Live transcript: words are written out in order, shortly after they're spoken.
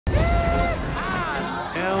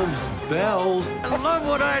bells. I love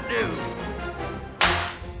what I do.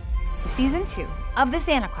 Season 2 of the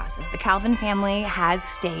Santa Clauses, the Calvin family has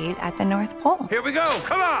stayed at the North Pole. Here we go,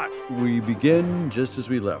 come on! We begin just as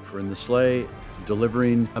we left. We're in the sleigh,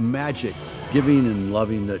 delivering a magic, giving and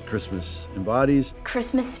loving that Christmas embodies.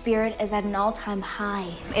 Christmas spirit is at an all-time high.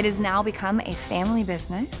 It has now become a family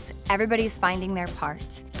business. Everybody's finding their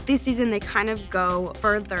part. This season, they kind of go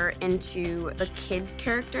further into the kids'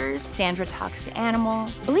 characters. Sandra talks to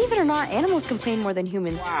animals. Believe it or not, animals complain more than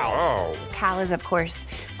humans. Wow. Cal is, of course,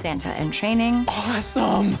 Santa in training.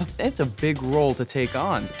 Awesome! It's a big role to take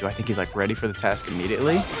on. Do I think he's like ready for the task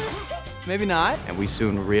immediately? Maybe not. And we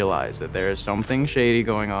soon realize that there is something shady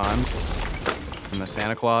going on. And the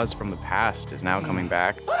Santa Claus from the past is now coming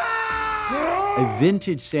back. A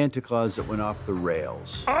vintage Santa Claus that went off the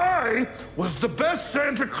rails. I was the best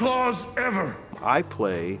Santa Claus ever. I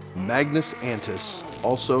play Magnus Antis,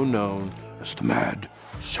 also known as the Mad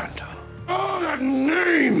Santa. Oh, that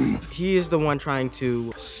name! He is the one trying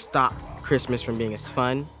to stop Christmas from being as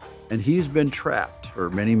fun. And he's been trapped for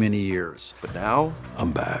many, many years. But now,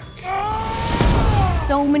 I'm back.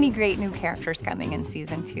 So many great new characters coming in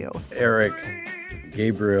season 2. Eric,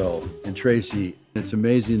 Gabriel, and Tracy. It's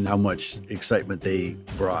amazing how much excitement they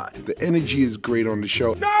brought. The energy is great on the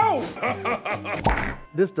show. No!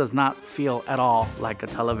 This does not feel at all like a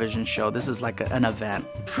television show. This is like an event.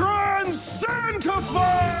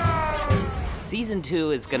 Transcentify! Season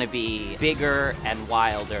 2 is gonna be bigger and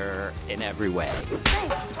wilder in every way.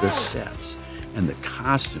 The sets and the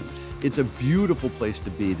costumes. It's a beautiful place to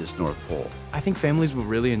be, this North Pole. I think families will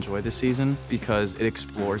really enjoy this season because it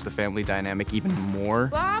explores the family dynamic even more.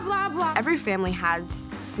 Blah, blah, blah. Every family has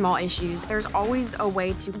small issues. There's always a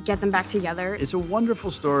way to get them back together. It's a wonderful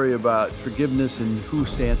story about forgiveness and who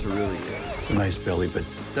Santa really is. It's a nice belly, but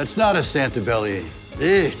that's not a Santa belly.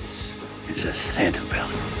 This is a Santa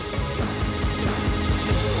belly.